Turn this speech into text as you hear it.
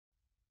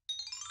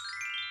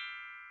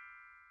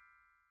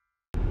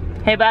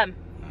Hey, bub.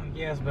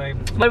 Yes, babe.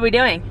 What are we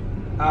doing?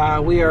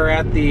 We are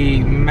at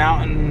the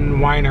Mountain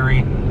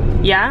Winery.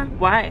 Yeah?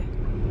 Why?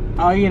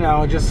 Oh, you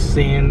know, just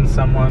seeing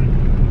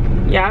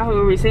someone. Yeah? Who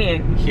are we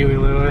seeing? Huey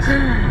Lewis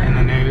in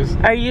the news.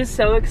 Are you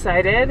so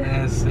excited?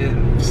 It's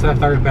the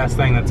third best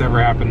thing that's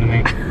ever happened to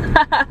me.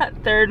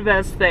 Third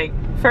best thing.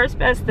 First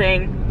best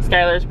thing,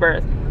 Skylar's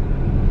birth.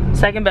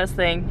 Second best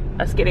thing,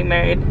 us getting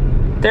married.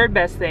 Third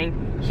best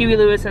thing, Huey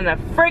Lewis in the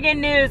friggin'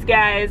 news,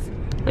 guys.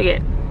 Look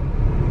at it.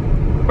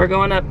 We're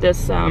going up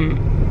this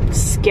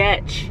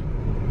sketch.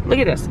 Look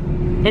at this.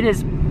 It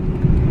is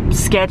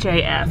sketch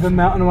AF. The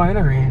Mountain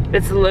Winery.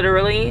 It's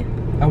literally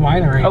a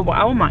winery.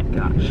 Oh my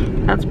gosh.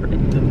 That's pretty.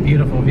 It's a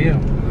beautiful view.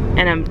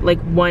 And I'm like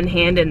one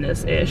hand in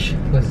this-ish.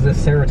 Was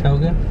this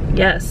Saratoga?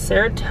 Yes,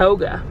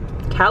 Saratoga,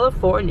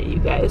 California, you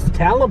guys.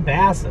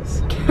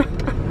 Calabasas.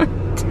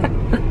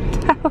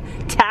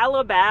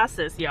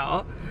 Calabasas,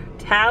 y'all.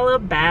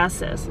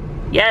 Calabasas.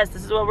 Yes,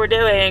 this is what we're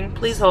doing.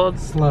 Please hold.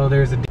 Slow,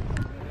 there's a...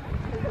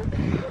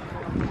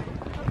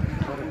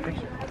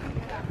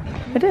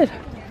 I did.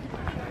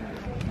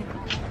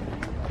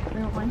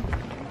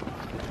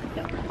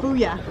 Oh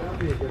yeah.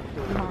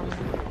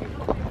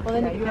 Well,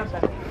 then you have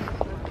that.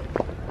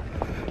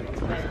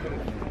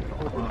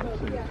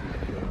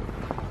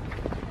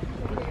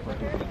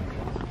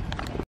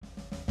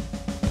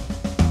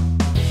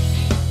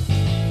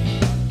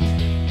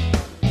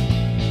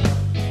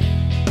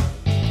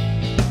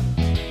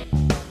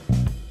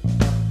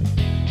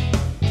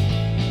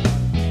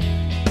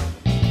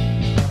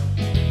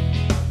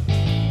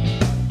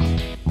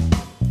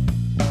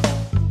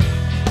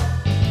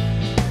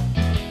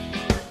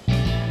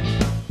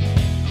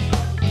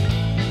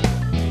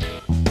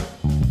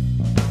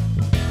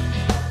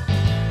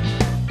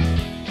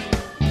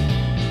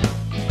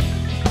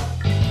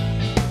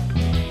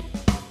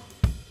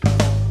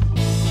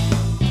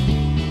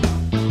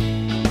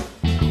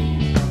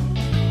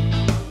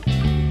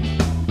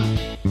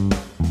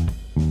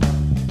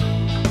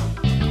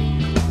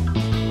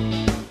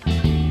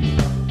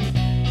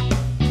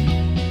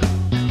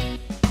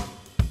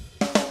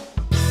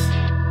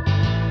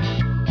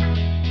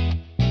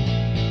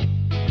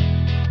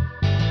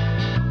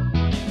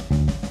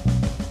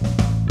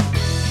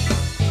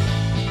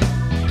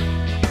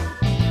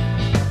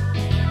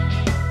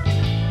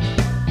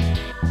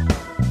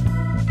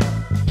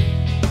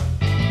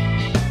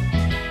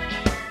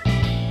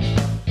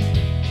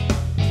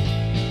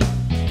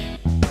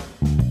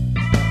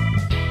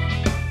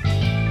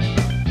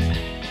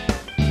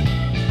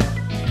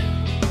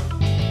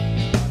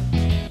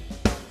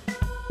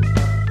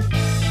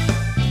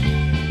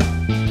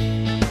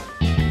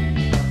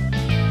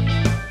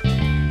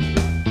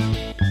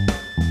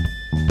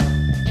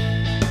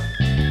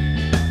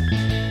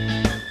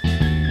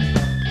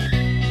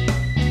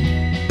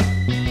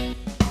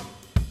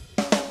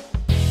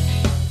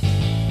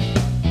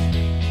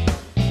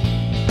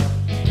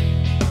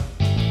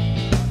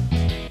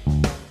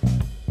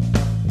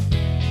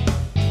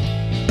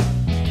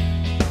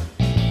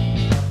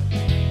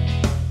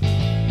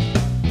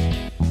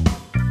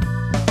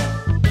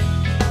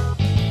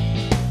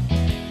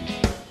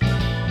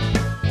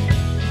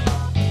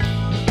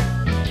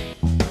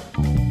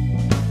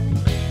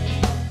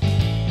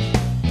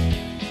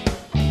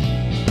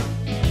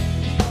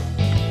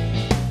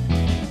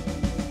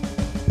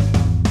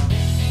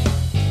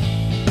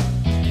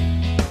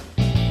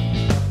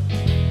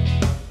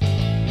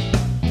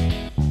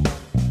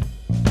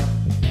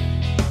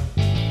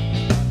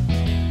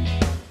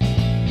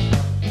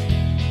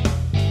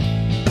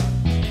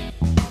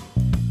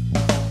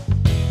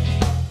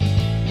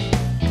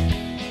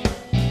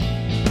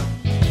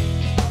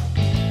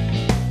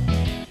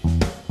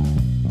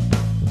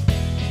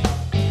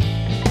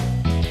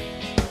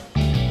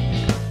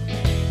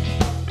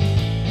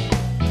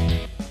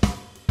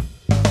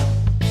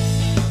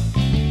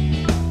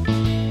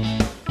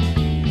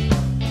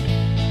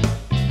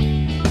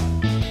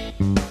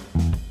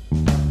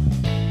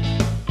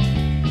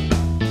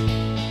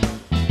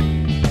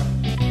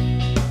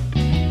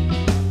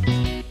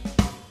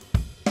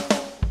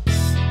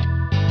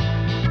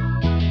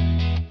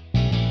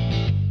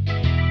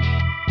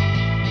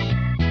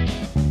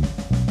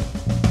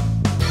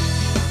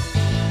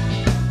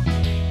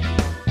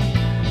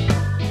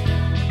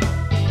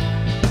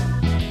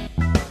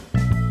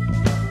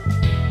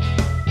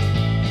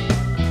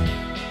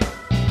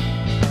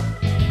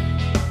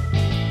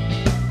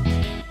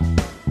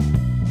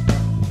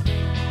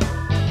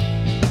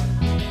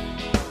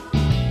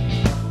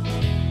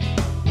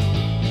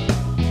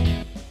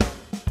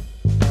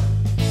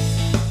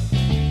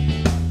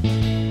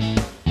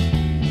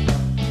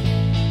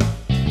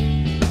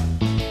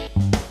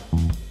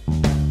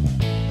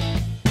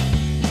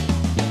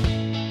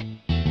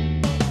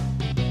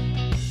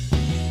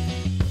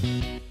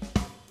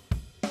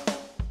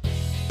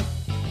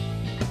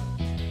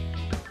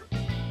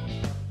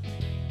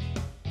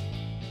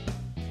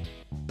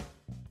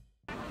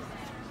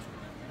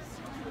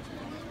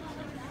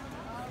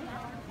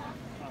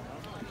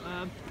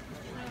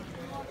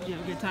 Did you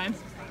have a good time?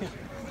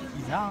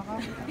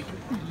 Yeah.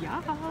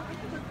 Yeah.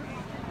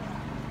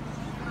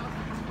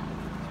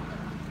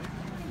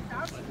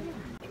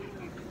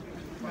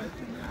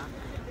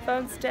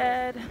 Phone's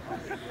dead.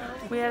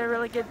 We had a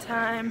really good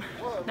time.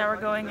 Now we're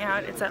going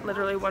out. It's at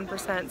literally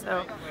 1%,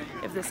 so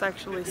if this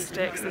actually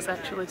sticks, and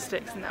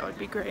that would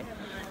be great.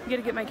 I'm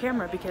gonna get my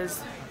camera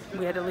because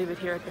we had to leave it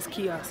here at this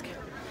kiosk.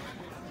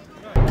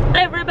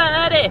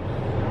 Everybody!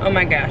 Oh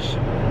my gosh.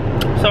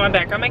 So I'm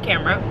back on my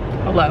camera.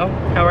 Hello,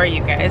 how are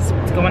you guys?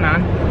 What's going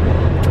on?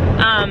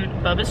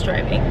 Bub is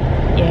driving.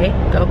 Yay,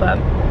 go Bub.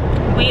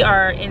 We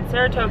are in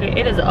Saratoga.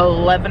 It is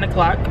 11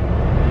 o'clock.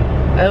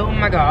 Oh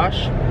my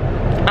gosh.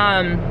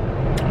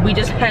 We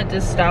just had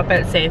to stop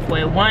at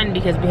Safeway. 1,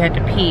 because we had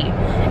to pee,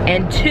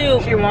 and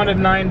 2, She wanted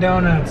 9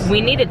 donuts. we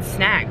needed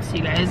snacks,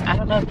 you guys. I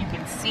don't know if you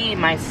can see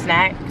my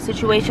snack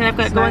situation I've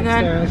got going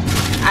on.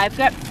 I've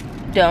got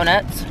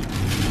donuts.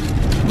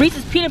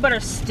 Reese's peanut butter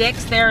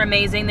sticks, they're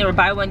amazing. They were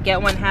buy one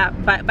get one half,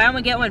 buy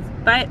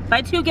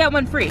two get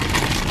one free.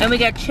 And we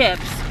got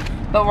chips,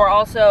 but we're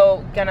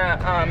also gonna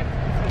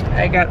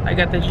I got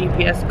the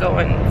GPS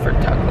going for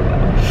Taco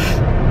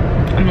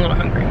Bell. I'm a little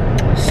hungry.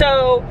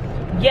 So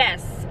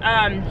yes,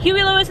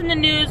 Huey Lewis in the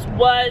news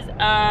was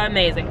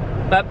amazing.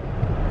 Bub,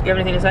 you have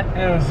anything to say?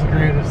 It was the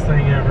greatest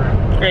thing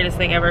ever. Greatest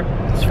thing ever.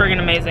 It's friggin'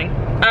 amazing.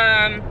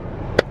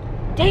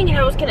 Dang it,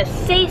 I was gonna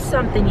say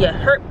something, you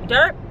hurt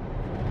dirt.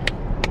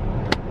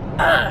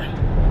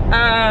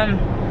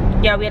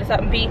 Yeah, we had to stop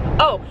and pee.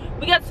 Oh,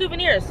 we got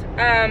souvenirs.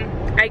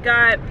 I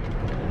got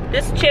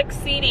this chick's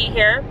CD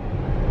here.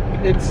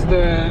 It's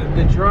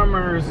the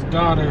drummer's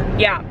daughter.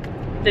 Yeah,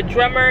 the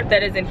drummer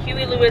that is in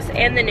Huey Lewis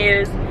and the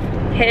News,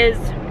 his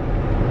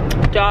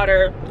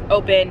daughter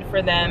opened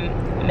for them,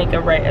 make a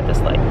right at this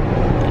light.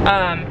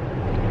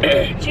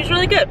 She's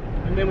really good.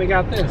 And then we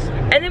got this.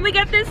 And then we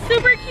got this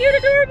super cute,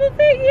 adorable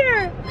thing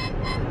here.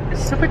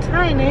 It's super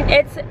tiny.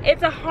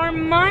 It's a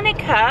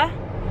harmonica.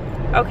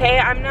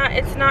 Okay,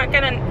 it's not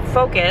gonna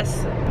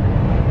focus.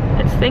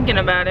 It's thinking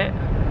about it.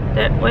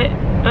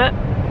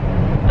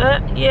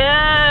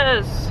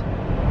 Yes.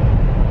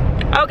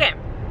 Okay.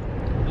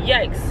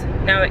 Yikes.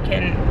 Now it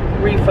can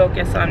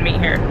refocus on me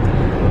here.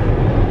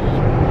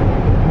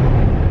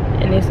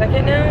 Any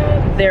second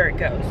now. There it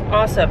goes.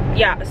 Awesome.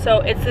 Yeah,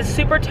 so it's this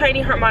super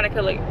tiny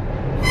harmonica. Like,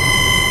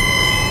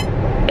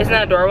 isn't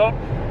that adorable?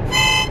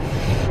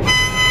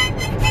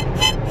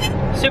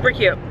 Super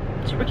cute.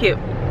 Super cute.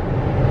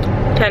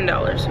 $10.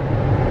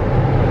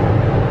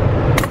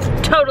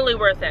 Totally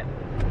worth it.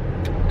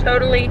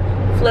 Totally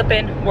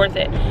flippin' worth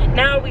it.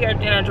 Now we are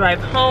gonna drive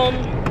home.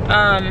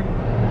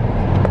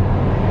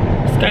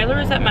 Skylar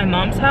is at my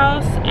mom's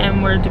house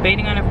and we're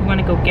debating on if we want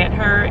to go get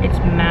her. It's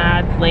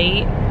mad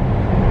late.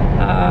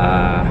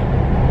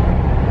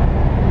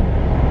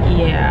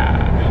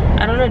 Yeah.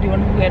 I don't know, do you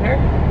want to go get her?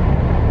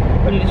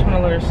 Or do you just want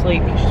to let her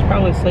sleep? She's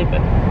probably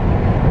sleeping.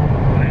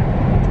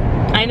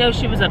 I know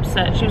she was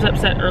upset. She was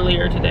upset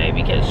earlier today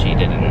because she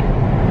didn't.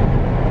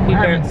 I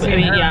haven't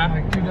seen her in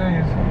like 2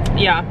 days.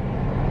 Yeah.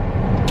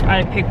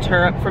 I picked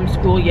her up from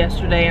school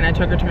yesterday and I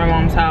took her to my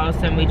mom's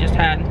house and we just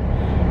had,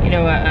 you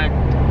know, a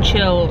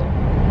chill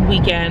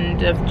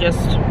weekend of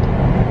just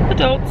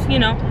adults, you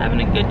know, having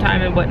a good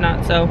time and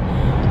whatnot. So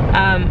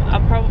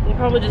we'll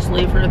probably just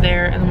leave her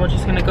there and then we're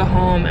just gonna go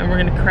home and we're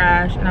gonna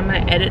crash and I'm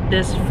gonna edit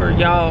this for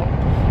y'all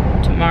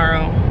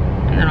tomorrow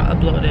and then I'll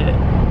upload it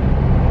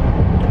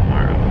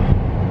tomorrow.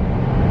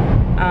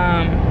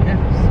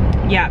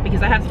 Yeah,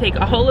 because I have to take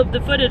all of the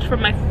footage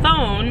from my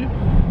phone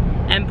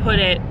and put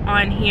it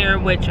on here,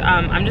 which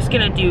I'm just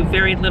gonna do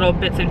very little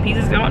bits and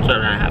pieces. I want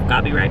children to have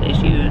copyright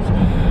issues.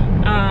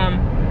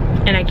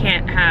 And I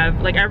can't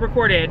have, like, I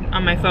recorded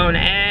on my phone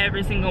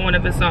every single one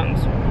of his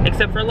songs,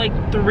 except for like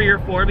 3 or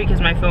 4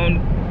 because my phone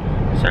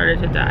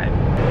started to die.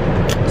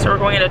 So we're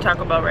going into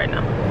Taco Bell right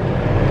now.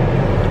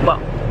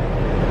 Well,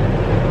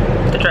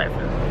 the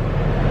drive-thru.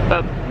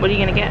 Bub, what are you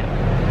gonna get?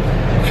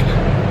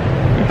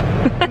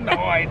 No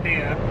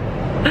idea.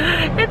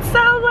 It's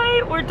so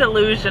late. We're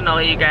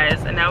delusional, you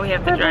guys, and now we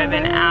have to drive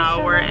an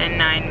hour and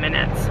 9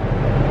 minutes.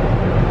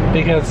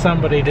 Because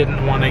somebody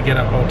didn't want to get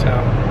a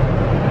hotel.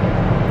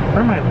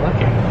 Where am I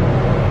looking?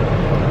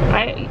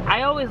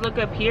 I always look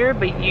up here,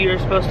 but you're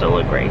supposed to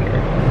look right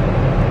here.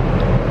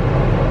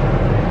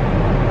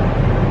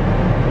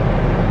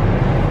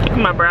 Look at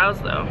my brows,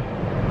 though.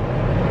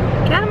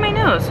 Get out of my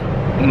nose.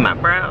 Look at my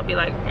brow. I'll be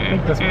like, I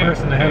think this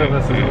person ahead of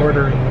us is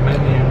ordering the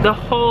menu. The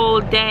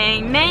whole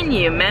dang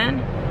menu,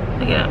 man.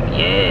 Look at them.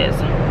 Yes.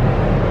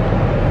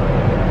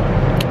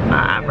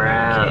 My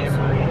eyebrows.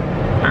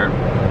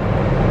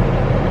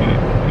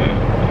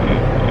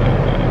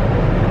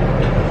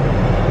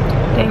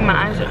 Dang, my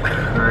eyes are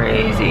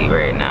crazy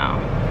right now.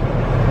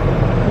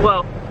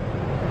 Whoa.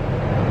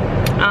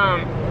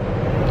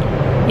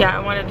 Yeah, I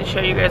wanted to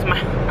show you guys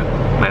my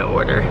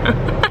order.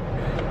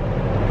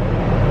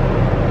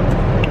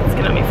 It's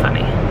gonna be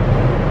funny.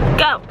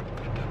 Go.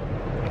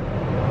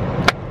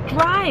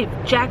 Drive,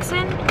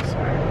 Jackson.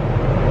 Sorry.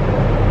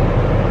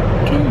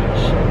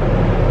 Gosh.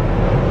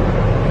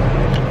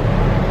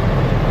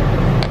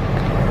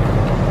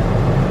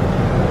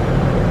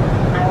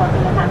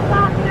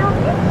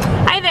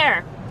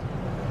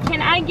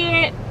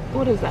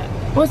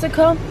 What's it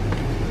called?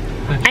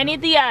 I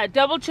need the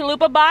double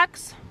chalupa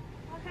box.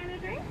 What kind of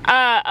drink?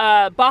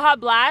 Baja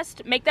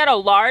Blast. Make that a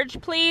large,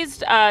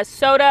 please.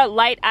 Soda,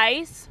 light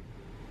ice.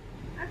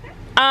 Okay.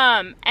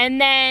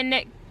 And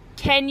then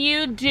can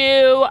you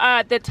do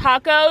the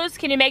tacos?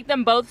 Can you make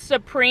them both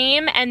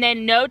supreme? And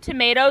then no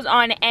tomatoes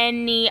on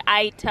any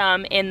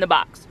item in the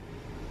box.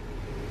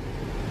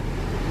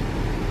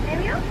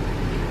 Samuel?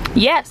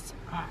 Yes.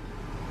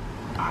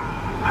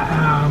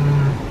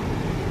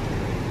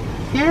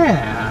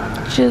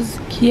 Yeah. Just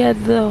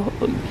get the,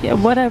 yeah,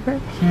 whatever.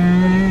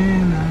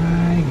 Can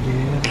I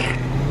get a,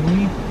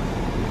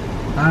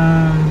 I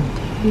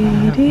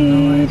have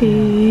no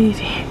idea.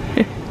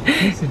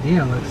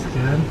 Quesadilla looks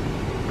good.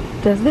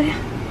 Does it?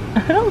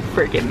 I don't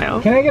freaking know.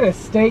 Can I get a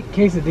steak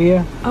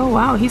quesadilla? Oh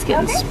wow, he's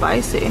getting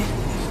spicy.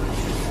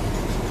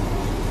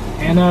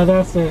 And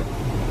that's it.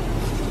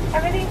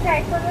 Everything's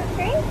right on the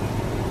screen?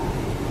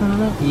 I don't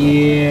know.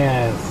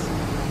 Yes.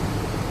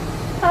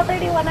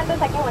 12:31 at the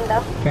second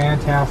window.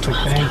 Fantastic,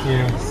 thank you.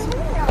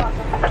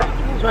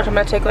 You're welcome. I'm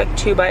gonna take like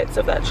 2 bites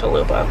of that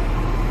chalupa,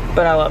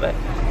 but I love it.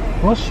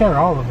 We'll share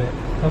all of it.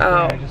 That's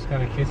Oh. why I just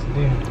got a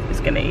quesadilla. He's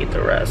gonna eat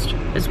the rest,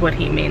 is what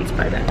he means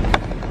by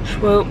that.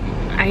 Swoop,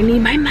 I need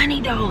my money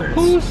dollars.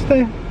 Who's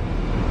the...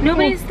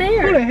 Nobody's Who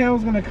there. the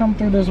hell's gonna come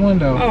through this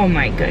window? Oh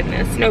my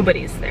goodness,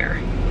 nobody's there.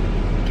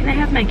 Can I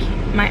have my,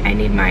 I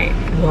need my,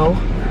 whoa.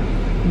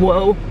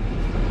 Whoa.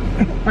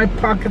 My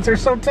pockets are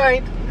so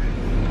tight.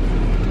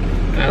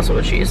 That's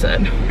what she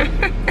said.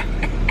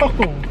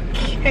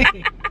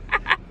 Okay.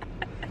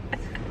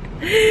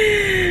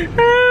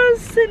 Oh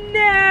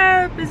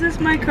snap! Is this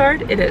my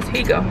card? It is.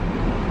 Here you go.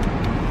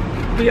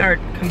 We are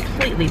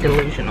completely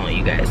delusional,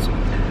 you guys.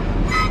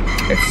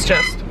 It's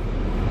just.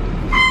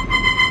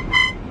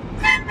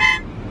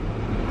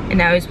 And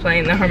now he's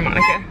playing the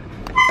harmonica.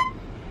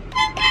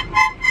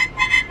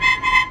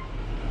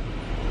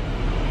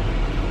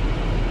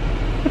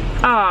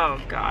 Oh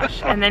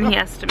gosh. And then he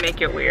has to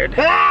make it weird.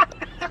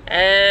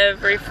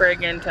 Every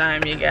friggin'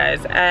 time, you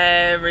guys.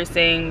 Every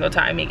single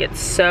time. He gets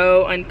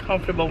so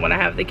uncomfortable when I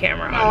have the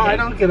camera on. Oh, I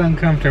don't get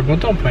uncomfortable.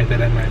 Don't point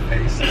that at my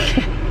face.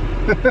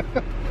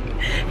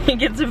 He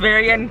gets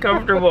very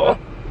uncomfortable.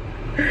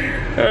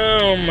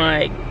 Oh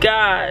my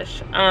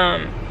gosh.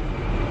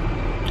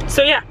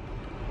 So yeah.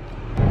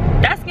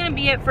 That's gonna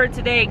be it for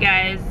today,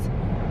 guys.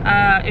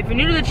 If you're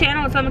new to the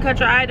channel and something caught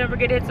your eye, don't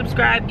forget to hit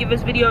subscribe, give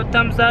this video a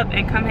thumbs up,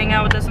 and come hang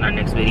out with us in our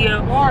next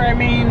video. Or, I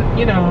mean,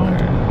 you know,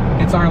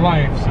 it's our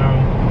life, so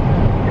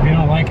if you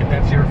don't like it,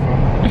 that's your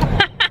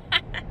fault.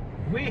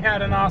 We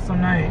had an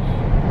awesome night.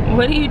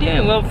 What are you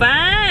doing? Well,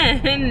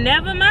 fine.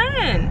 Never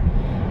mind.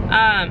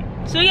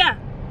 So yeah,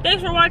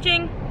 thanks for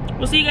watching.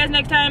 We'll see you guys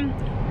next time.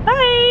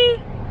 Bye.